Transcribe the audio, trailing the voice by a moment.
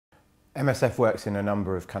MSF works in a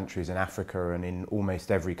number of countries in Africa and in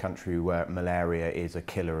almost every country where malaria is a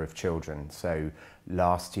killer of children. So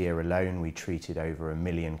last year alone we treated over 1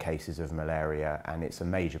 million cases of malaria, and it's a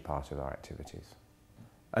major part of our activities.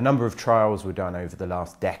 A number of trials were done over the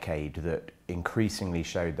last decade that increasingly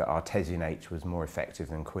showed that artesunate was more effective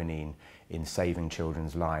than quinine in saving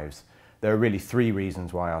children's lives. There are really 3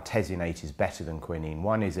 reasons why artesunate is better than quinine.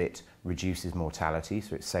 One is it reduces mortality,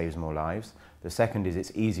 so it saves more lives. The second is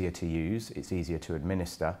it's easier to use, it's easier to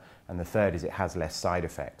administer. And the third is it has less side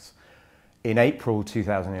effects. In April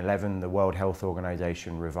 2011, the World Health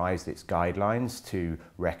Organization revised its guidelines to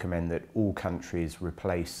recommend that all countries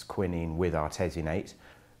replace quinine with artesunate.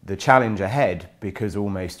 The challenge ahead, because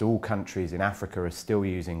almost all countries in Africa are still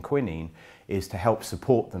using quinine, is to help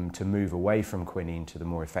support them to move away from quinine to the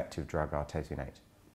more effective drug artesunate.